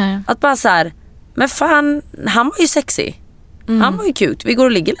 Nej. Att bara så här, men fan, han var ju sexy. Han var ju cute, vi går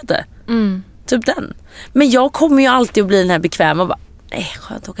och ligger lite. Typ den. Men jag kommer ju alltid att bli den här bekväma och bara,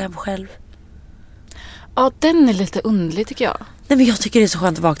 skönt att åka hem själv. Ja, den är lite underlig tycker jag. Nej, men jag tycker det är så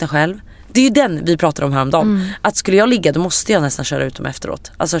skönt att vakna själv. Det är ju den vi pratade om häromdagen. Att skulle jag ligga, då måste jag nästan köra ut dem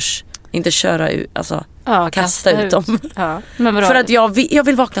efteråt. Alltså inte köra ut, alltså kasta ut dem. Ja. Men vadå? För att jag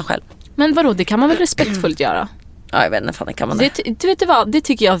vill vakna själv. Men vadå, det kan man väl respektfullt göra? Ja, jag vet inte, fan kan man det. Du vet vad, det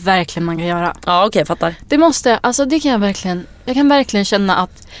tycker jag verkligen man kan göra. Ja, okej, fattar. Det måste, alltså det kan jag kan verkligen känna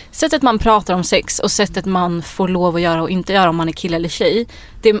att sättet man pratar om sex och sättet man får lov att göra och inte göra om man är kille eller tjej,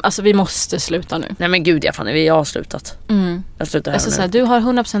 alltså vi måste sluta nu. Nej men gud, vi har slutat. Jag slutar här alltså, nu. Så här, du har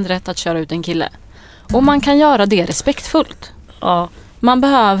 100% rätt att köra ut en kille. Och man kan göra det respektfullt. Ja. Man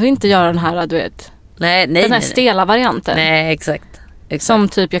behöver inte göra den här, du vet. Nej, stela varianten. Nej, exakt. Som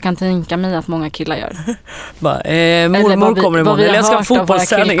typ jag kan tänka mig att många killar gör. Mormor kommer imorgon. Eller jag ska ha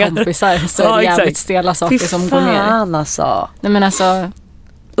fotbollsträningar. Killkompisar så är det jävligt stela saker som går ner. Alltså. Nej men alltså.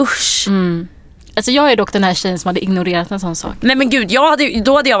 Usch. Alltså jag är dock den här tjejen som hade ignorerat en sån sak. Nej men gud,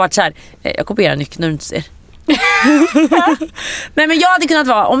 då hade jag varit så här. Jag kopierar nyckeln när du inte ser. Nej men jag hade kunnat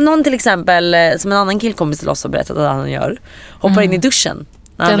vara, om någon till exempel, som en annan killkompis till oss har berättat att han gör, hoppar in i duschen.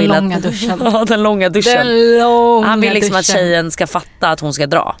 Den långa duschen. Ja, den långa duschen. Han vill liksom att tjejen ska fatta att hon ska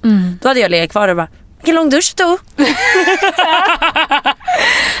dra. Då hade jag legat kvar och bara, vilken lång dusch då?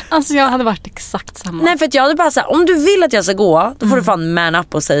 Alltså jag hade varit exakt samma. Nej, för att jag hade bara så här, om du vill att jag ska gå, då får du fan man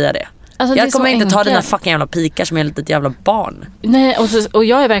up och säga det. Alltså, jag kommer inte ta dina fucking jävla pikar som är ett litet jävla barn. Nej, och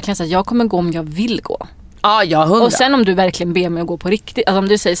jag är verkligen så att jag kommer gå om jag vill gå. Ja, 100. Och sen om du verkligen ber mig att gå på riktigt, alltså om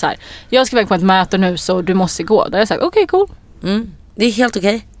du säger så här, jag ska iväg på ett möte nu så du måste gå. Då har jag sagt, okej, cool. Det är helt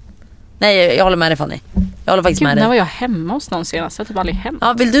okej. Nej, jag håller med dig, Fanny. Jag håller faktiskt med dig. När var jag hemma hos någon senast? Jag typ aldrig hemma.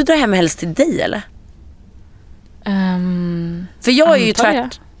 Ja, vill du dra hem helst till dig eller? För jag är ju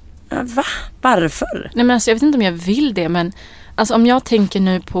tvärt. Va? Varför? Nej men alltså jag vet inte om jag vill det, men alltså om jag tänker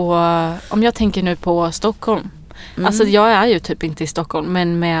nu på Stockholm. Alltså jag är ju typ inte i Stockholm,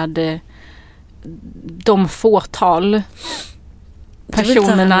 men med de fåtal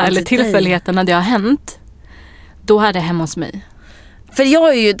personerna eller tillfälligheterna det har hänt, då är det hemma hos mig.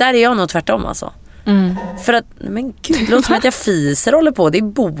 För där är jag nog tvärtom alltså. För att, men gud, det låter som att jag fiser håller på, det är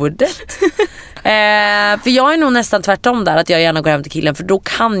bordet. För jag är nog nästan tvärtom där, att jag gärna går hem till killen, för då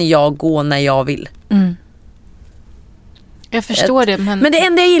kan jag gå när jag vill. Jag förstår det, men det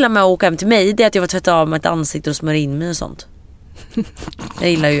enda jag gillar med att åka hem till mig, det är att jag får tvätta av mitt ansikte och smörja in mig och sånt. Det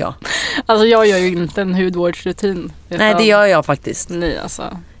gillar ju jag. Alltså jag gör ju inte en hudvårdsrutin. Nej, det gör jag faktiskt. Nej,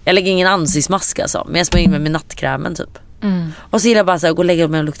 alltså. Jag lägger ingen ansiktsmask alltså, men jag smörjer in mig med nattkrämen typ. Och så gillar jag bara så här, gå och lägga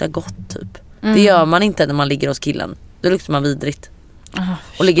mig och lukta gott typ. Det gör man inte när man ligger hos killen. Då luktar man vidrigt.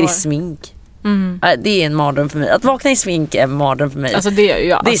 Och ligger i smink. Det är en mardröm för mig. Att vakna i smink är en mardröm för mig. Alltså det är ju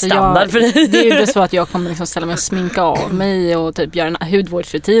jag. Det är standard för dig. Det är ju inte så att jag kommer liksom ställa mig och sminka av mig och typ göra en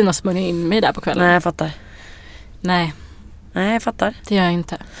hudvårdsrutin och smörja in mig där på kvällen. Nej, jag fattar. Nej, jag fattar. det gör jag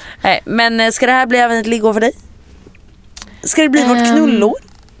inte. Nej, men ska det här bli även ett liggår för dig? Ska det bli vårt knullår?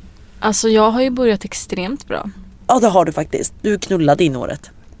 Alltså jag har ju börjat extremt bra. Ja, det har du faktiskt. Du knullade in året.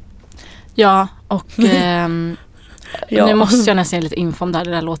 Ja, och nu måste jag nästan ge lite info om det här.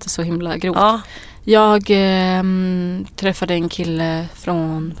 Det där låter så himla grovt. Ja. Jag träffade en kille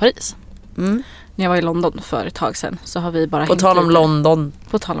från Paris. När jag var i London för ett tag sedan. Så har vi bara På tal om London.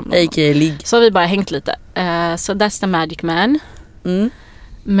 På tal om London. A.k.a. Ligg. Så har vi bara hängt lite. Så that's the magic man.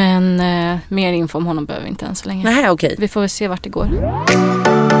 Men mer info om honom behöver vi inte än så länge. Nej, okej. Vi får väl se vart det går.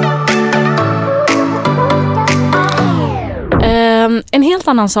 En helt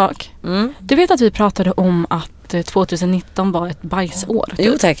annan sak. Du vet att vi pratade om att 2019 var ett bajsår. Typ.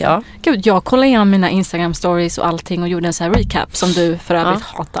 Jo tack, ja. Gud, jag kollade igenom mina Instagram stories och allting och gjorde en sån här recap som du för övrigt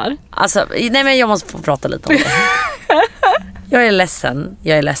hatar. Alltså, nej men jag måste få prata lite om det. Jag är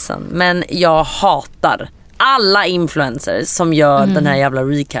ledsen. Men jag hatar alla influencers som gör den här jävla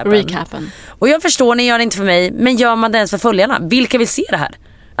recapen. Och jag förstår, ni gör det inte för mig, men gör man det ens för följarna? Vilka vill se det här?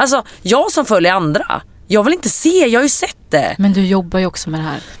 Alltså, jag som följer andra, jag vill inte se, jag har ju sett det. Men du jobbar ju också med det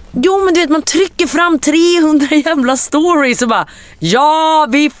här. Jo, men du vet, man trycker fram 300 jävla stories och bara, ja,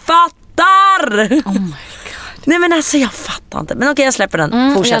 vi fattar! Oh my god. Nej men alltså, jag fattar inte. Men okej, jag släpper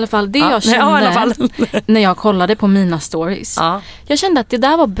den. Fortsätt. I alla fall, det jag kände när jag kollade på mina stories. Jag kände att det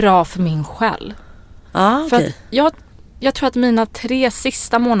där var bra för min själ. För att jag tror att mina 3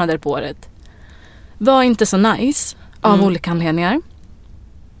 sista månader på året var inte så nice av olika anledningar.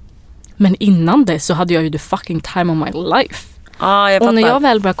 Men innan det så hade jag ju the fucking time of my life. Och när jag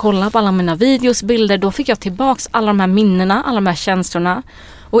väl började kolla på alla mina videos, bilder, då fick jag tillbaks alla de här minnena, alla de här känslorna.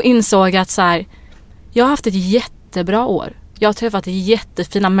 Och insåg att så här, jag har haft ett jättebra år. Jag har träffat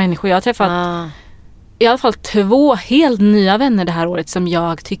jättefina människor. Jag har träffat i alla fall 2 helt nya vänner det här året som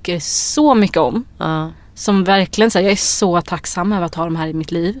jag tycker så mycket om. Som verkligen, så här, jag är så tacksam över att ha dem här i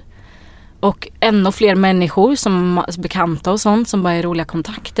mitt liv. Och ännu fler människor som bekanta och sånt som bara är roliga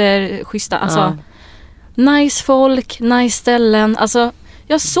kontakter, schyssta, alltså nice folk, nice ställen. Alltså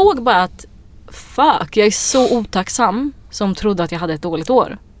jag såg bara att fuck, jag är så otacksam som trodde att jag hade ett dåligt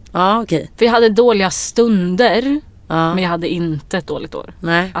år. Okay. För jag hade dåliga stunder, men jag hade inte ett dåligt år.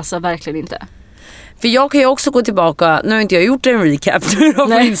 Nej. Alltså verkligen inte. För jag kan ju också gå tillbaka, nu har inte jag gjort en recap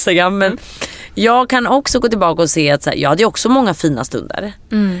på Instagram, men jag kan också gå tillbaka och se att så här, jag hade ju också många fina stunder.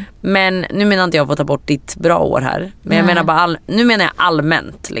 Men nu menar inte jag att ta bort ditt bra år här. Men jag menar bara nu menar jag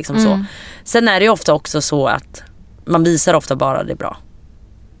allmänt liksom så. Sen är det ju ofta också så att man visar ofta bara det bra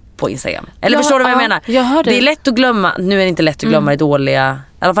på Instagram. Eller förstår du vad jag menar? Jag hör det. Det är lätt att glömma, nu är det inte lätt att glömma det dåliga,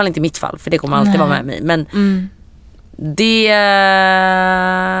 i alla fall inte i mitt fall, för det kommer alltid vara med mig. Men det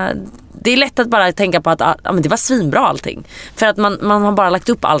är lätt att bara tänka på att men det var svinbra allting. För att man har bara lagt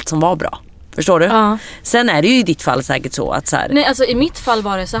upp allt som var bra. Förstår du? Sen är det ju i ditt fall säkert så att så här. Nej, alltså i mitt fall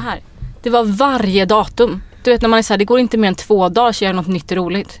var det så här. Det var varje datum. Du vet när man är så här, det går inte mer än 2 dagar så gör jag något nytt och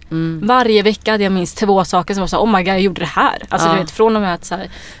roligt. Varje vecka hade jag minst 2 saker som var så här, oh my god, jag gjorde det här. Alltså du vet, från och med att så här,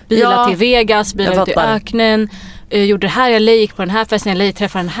 bila till Vegas, bila till öknen, gjorde det här, jag gick på den här festen, jag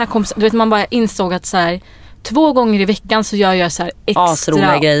träffade den här kompisen. Du vet, man bara insåg att så här, 2 gånger i veckan så gör jag så här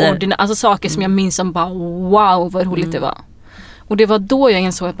extra grejer. Alltså saker som jag minns som bara wow, vad roligt det var. Och det var då jag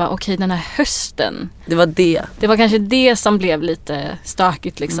insåg att bara okej, den här hösten. Det var kanske det som blev lite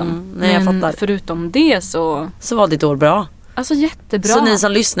stökigt liksom. Nej, jag men fattar. förutom det så var ditt år bra. Alltså jättebra. Så ni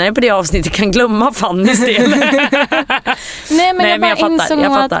som lyssnar på det avsnittet kan glömma Fannys del. Nej, men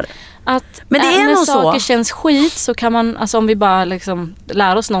jag fattar. Att men det är när nog saker så. känns skit så kan man, alltså om vi bara liksom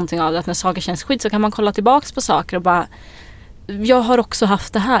lär oss någonting av det, att när saker känns skit så kan man kolla tillbaks på saker och bara, jag har också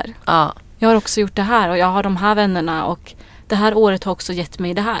haft det här. Ja. Jag har också gjort det här och jag har de här vännerna och det här året har också gett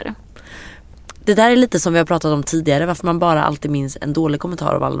mig det här. Det där är lite som vi har pratat om tidigare, varför man bara alltid minns en dålig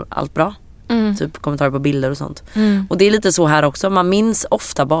kommentar av allt bra. Typ kommentarer på bilder och sånt. Och det är lite så här också, man minns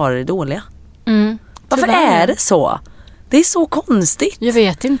ofta bara det dåliga. Varför är det så? Det är så konstigt. Jag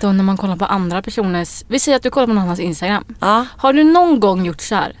vet inte, och när man kollar på andra personers, vi säger att du kollar på någon annans Instagram. Ja. Har du någon gång gjort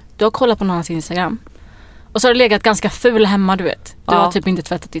så här? Du har kollat på någon annans Instagram och så har du legat ganska ful hemma, du vet. Du har typ inte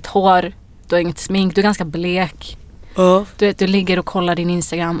tvättat ditt hår, du har inget smink, du är ganska blek. Du vet, du ligger och kollar din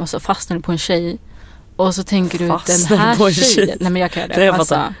Instagram och så fastnar du på en tjej. Och så tänker du, den här tjejen... Nej, men jag kan göra det.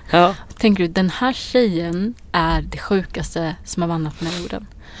 Alltså, tänker du, den här tjejen är det sjukaste som har vandrat på den här jorden.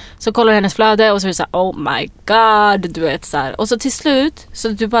 Så kollar du hennes flöde och så är det så här, oh my god, du vet så här. Och så till slut, så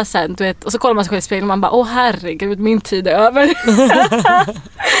du bara så här, du vet, och så kollar man sig själv i spegeln och man bara, herregud, min tid är över.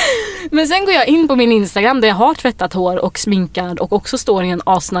 Men sen går jag in på min Instagram där jag har tvättat hår och sminkad och också står i en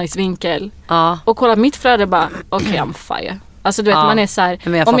asnice vinkel. Och kollar mitt flöde och bara, okej, I'm fire. Alltså du vet, man är så här,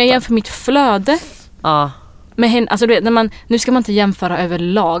 om jag jämför mitt flöde med henne, alltså du vet, nu ska man inte jämföra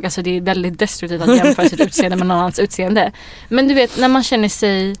överlag, alltså det är väldigt destruktivt att jämföra sitt utseende med någon annans utseende. Men du vet, när man känner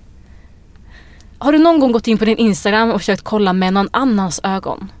sig, har du någon gång gått in på din Instagram och försökt kolla med någon annans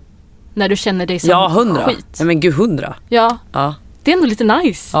ögon? När du känner dig som 100. skit. Ja, men gud, 100. Ja. Det är ändå lite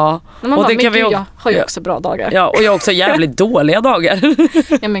nice. Ja. När man och bara, det kan jag har ju också bra dagar. Ja, och jag har också jävligt dåliga dagar.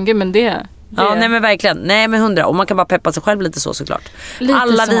 Ja, men gud, men det... Ja, nej men verkligen. Nej men 100. Och man kan bara peppa sig själv lite så, såklart. Lite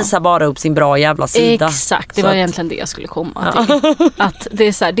alla så. Visar bara upp sin bra jävla sida. Exakt, det var egentligen det jag skulle komma till. Att det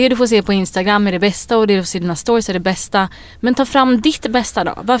är så här, det du får se på Instagram är det bästa och det du får se i dina stories är det bästa. Men ta fram ditt bästa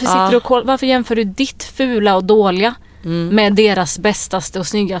då. Varför sitter du och varför jämför du ditt fula och dåliga med deras bästaste och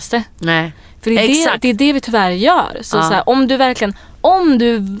snyggaste? Nej. För det är det vi tyvärr gör. Så här, om du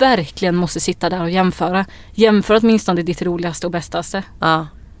verkligen måste sitta där och jämför åtminstone ditt roligaste och bästaste.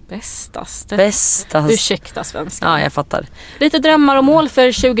 Bästaste. Ursäkta svenska. Ja, jag fattar. Lite drömmar och mål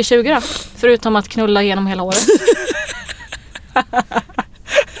för 2020 då? Förutom att knulla genom hela året.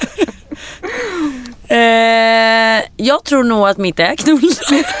 Jag tror nog att mitt är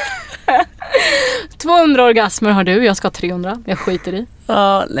knulla. 200 orgasmer har du, jag ska ha 300. Jag skiter i.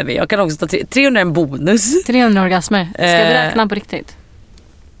 Ja, nej, men jag kan också ta 300 är en bonus. 300 orgasmer. Ska vi räkna på riktigt?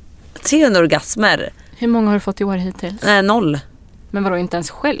 300 orgasmer. Hur många har du fått i år hittills? 0. Men vadå, inte ens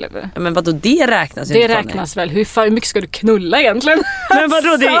själv? Men vadå, det räknas ju. Det räknas väl. Hur mycket ska du knulla egentligen? Men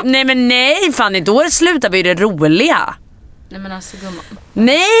vadå, nej Fanny, då slutar vi det roliga. Nej men alltså gumman.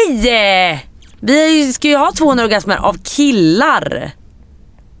 Nej! Vi ska ju ha 200 orgasmer av killar.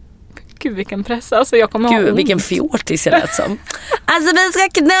 Gud vilken press, alltså jag kommer Gud vilken fjortis jag lät som. Alltså vi ska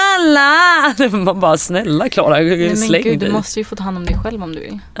knulla. Man bara, snälla Klara, men gud, du måste ju få ta hand om dig själv om du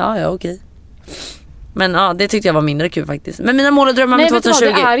vill. Ja okej. Men ja, det tyckte jag var mindre kul faktiskt. Men mina mål och drömmar med 2020.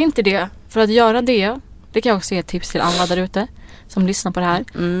 Nej, det är inte det. För att göra det kan jag också ge ett tips till alla där ute som lyssnar på det här.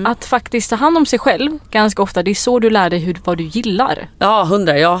 Att faktiskt ta hand om sig själv ganska ofta. Det är så du lär dig vad du gillar. Ja,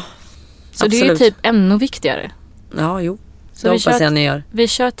 100, ja. Så absolut. Det är typ ännu viktigare. Ja, jo. Så det hoppas jag ni gör. Vi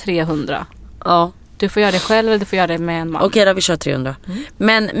kör 300. Ja. Du får göra det själv eller du får göra det med en man. Okej, då vi kör 300.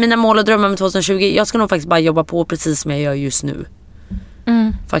 Men mina mål och drömmar med 2020, jag ska nog faktiskt bara jobba på precis som jag gör just nu.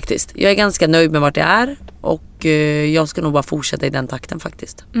 Faktiskt. Jag är ganska nöjd med vart jag är. Och jag ska nog bara fortsätta i den takten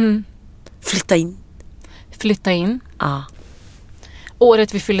faktiskt. Flytta in. Ja.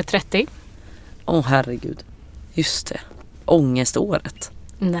 Året vi fyller 30. Herregud. Just det. Ångeståret.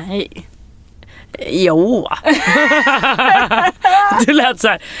 Nej. Jo. Du lät så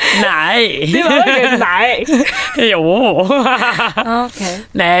här. Nej. Det var ju nej. Jo. Okay.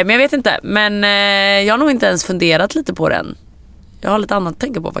 Nej, men jag vet inte. Men jag har nog inte ens funderat lite på den. Jag har lite annat att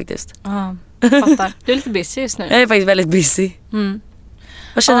tänka på faktiskt. Ja, fattar. Du är lite busy just nu. Jag är faktiskt väldigt busy.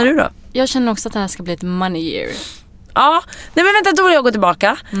 Vad känner du då? Jag känner också att det här ska bli ett money year. Ja, nej men vänta, då vill jag gå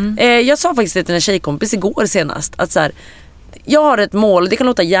tillbaka. Jag sa faktiskt till en tjejkompis igår senast att så här, jag har ett mål, det kan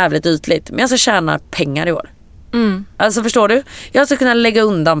låta jävligt ytligt, men jag ska tjäna pengar i år. Alltså förstår du? Jag ska kunna lägga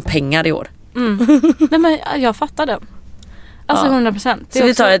undan pengar i år. Nej men jag fattar det. Alltså 100%. Så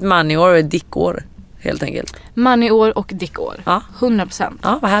vi tar ett money-år och ett dick-år helt enkelt. Money-år och dick-år. 100%.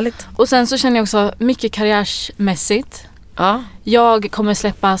 Ja, vad härligt. Och sen så känner jag också mycket karriärsmässigt. Jag kommer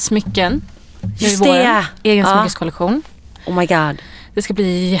släppa smycken. Just det. Egen smyckeskollektion. Oh my god. Det ska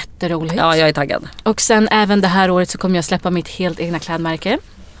bli jätteroligt. Ja, jag är taggad. Och sen även det här året så kommer jag släppa mitt helt egna klädmärke.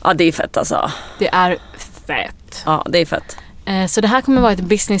 Ja, det är fett alltså. Det är fett. Ja, det är fett. Så det här kommer vara ett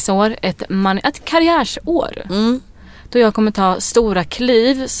businessår, ett karriärsår. då jag kommer ta stora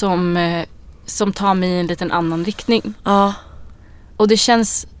kliv som tar mig i en liten annan riktning. Ja. Och det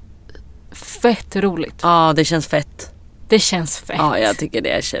känns fett roligt. Ja, det känns fett. Det känns fett. Ja, jag tycker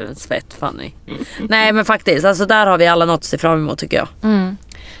det känns fett, Fanny. Nej, men faktiskt, alltså där har vi alla något att se fram emot, tycker jag.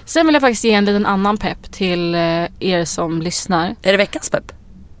 Sen vill jag faktiskt ge en liten annan pepp till er som lyssnar. Är det veckans pepp?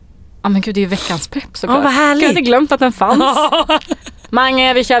 Ja, men gud, det är ju veckans pepp såklart. Ja, vad härligt. Jag hade glömt att den fanns.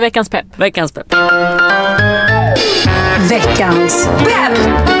 Mange, vi kör veckans pepp. Veckans pepp. Veckans pepp.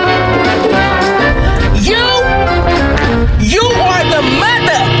 You are the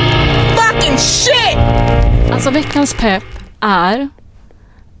mother fucking shit. Alltså veckans pepp är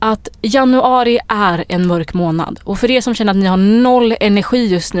att januari är en mörk månad. Och för er som känner att ni har 0 energi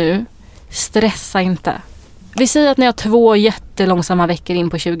just nu, stressa inte. Vi säger att ni har 2 jättelångsamma veckor in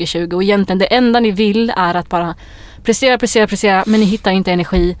på 2020 och egentligen det enda ni vill är att bara prestera, men ni hittar inte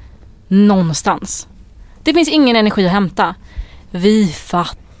energi någonstans. Det finns ingen energi att hämta. Vi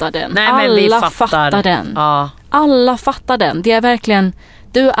fattar den. Nej, alla fattar den. Ja. Alla fattar den. Det är verkligen,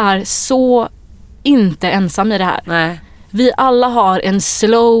 du är så inte ensam i det här. Nej. Vi alla har en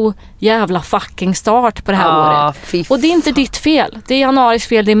slow jävla fucking start på det här året. Och det är inte ditt fel. Det är januaris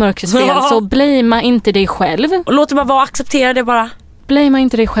fel, det är mörkrets fel. Så blamea inte dig själv. Och låt det bara vara, acceptera det bara. Blamea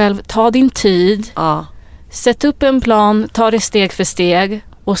inte dig själv, ta din tid. Ja. Sätt upp en plan, ta det steg för steg.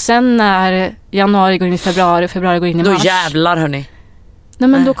 Och sen när januari går in i februari går in i mars. Då jävlar, hörni. Nej,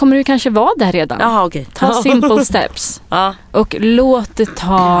 men då kommer du kanske vara där redan. Jaha, okej. Ta simple steps. Ja. Och låt det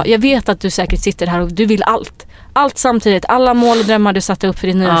ta. Jag vet att du säkert sitter här och du vill allt. Allt samtidigt. Alla mål och drömmar du satte upp för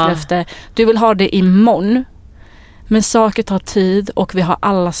ditt nyårslöfte. Du vill ha det imorgon. Men saker tar tid och vi har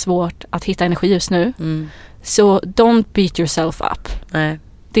alla svårt att hitta energi just nu. Så don't beat yourself up. Nej.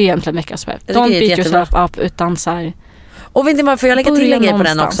 Det är egentligen veckans pepp. Don't beat yourself up, utan så här. Och vet ni vad, får jag lägga till en grej på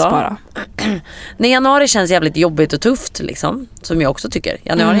den också? Bara. När januari känns jävligt jobbigt och tufft liksom, som jag också tycker.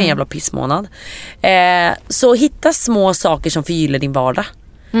 Januari är en jävla pissmånad. Så hitta små saker som förgyller din vardag.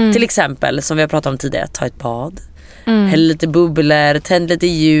 Till exempel, som vi har pratat om tidigare, ta ett bad. Häll lite bubblor, tänd lite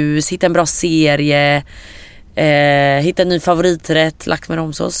ljus, hitta en bra serie. Hitta en ny favoriträtt, lax med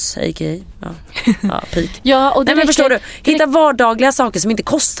romsås, a.k.a. Peak. Ja, och det men förstår du, hitta vardagliga saker som inte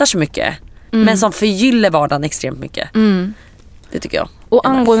kostar så mycket. Men som förgyller vardagen extremt mycket. Det tycker jag. Och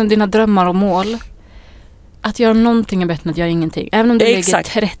angående dina drömmar och mål, att göra någonting är bättre än att göra ingenting. Även om du lägger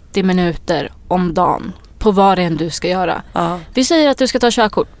 30 minuter om dagen på vad det än du ska göra. Vi säger att du ska ta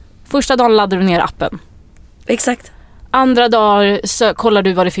körkort. Första dagen laddar du ner appen. Exakt. Andra dagar kollar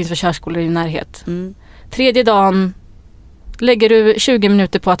du vad det finns för körskolor i din närhet. Tredje dagen lägger du 20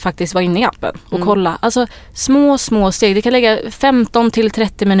 minuter på att faktiskt vara inne i appen och kolla. Alltså små steg. Det kan lägga 15 till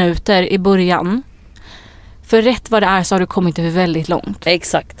 30 minuter i början. För rätt vad det är så har du kommit väldigt långt.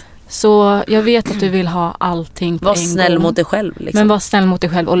 Exakt. Så jag vet att du vill ha allting på en gång. Var snäll mot dig själv liksom. Men var snäll mot dig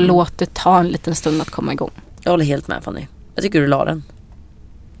själv och låt det ta en liten stund att komma igång. Jag håller helt med, Fanny. Jag tycker du la den.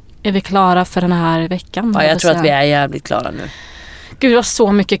 Är vi klara för den här veckan? Ja, jag tror att vi är jävligt klara nu. Gud, det var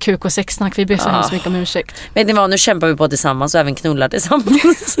så mycket kuk och sexsnack. Vi ber så hemskt mycket om ursäkt. Vet ni vad, nu kämpar vi på tillsammans och även knullar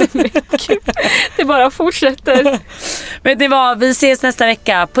tillsammans. Det bara fortsätter. Vet ni vad, vi ses nästa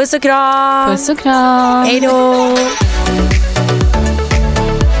vecka. Puss och kram. Puss och kram. Hej då.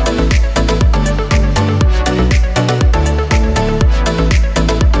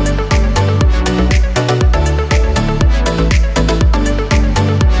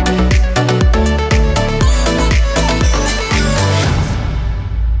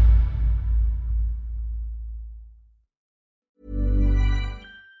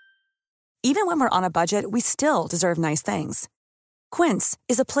 Even when we're on a budget, we still deserve nice things. Quince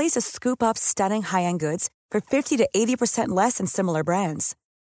is a place to scoop up stunning high-end goods for 50 to 80% less than similar brands.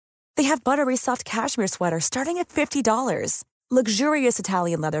 They have buttery soft cashmere sweaters starting at $50, luxurious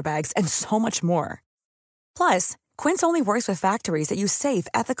Italian leather bags, and so much more. Plus, Quince only works with factories that use safe,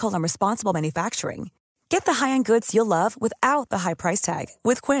 ethical, and responsible manufacturing. Get the high-end goods you'll love without the high price tag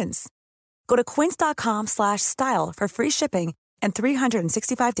with Quince. Go to quince.com/style for free shipping and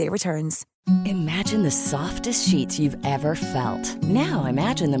 365-day returns. Imagine the softest sheets you've ever felt. Now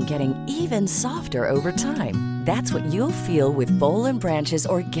imagine them getting even softer over time. That's what you'll feel with Boll & Branch's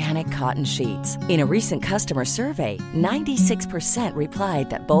organic cotton sheets. In a recent customer survey, 96% replied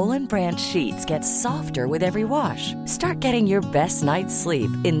that Boll & Branch sheets get softer with every wash. Start getting your best night's sleep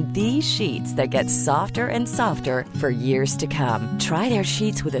in these sheets that get softer and softer for years to come. Try their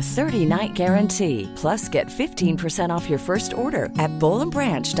sheets with a 30-night guarantee. Plus, get 15% off your first order at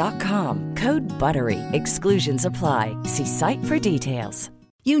bollandbranch.com. Code BUTTERY. Exclusions apply. See site for details.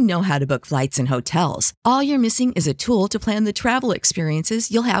 You know how to book flights and hotels. All you're missing is a tool to plan the travel experiences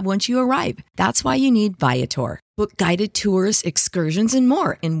you'll have once you arrive. That's why you need Viator. Book guided tours, excursions, and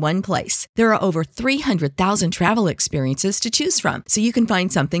more in one place. There are over 300,000 travel experiences to choose from, so you can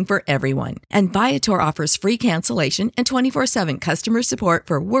find something for everyone. And Viator offers free cancellation and 24/7 customer support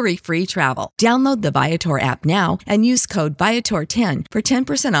for worry-free travel. Download the Viator app now and use code Viator10 for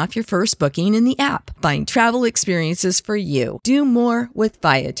 10% off your first booking in the app. Find travel experiences for you. Do more with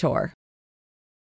Viator.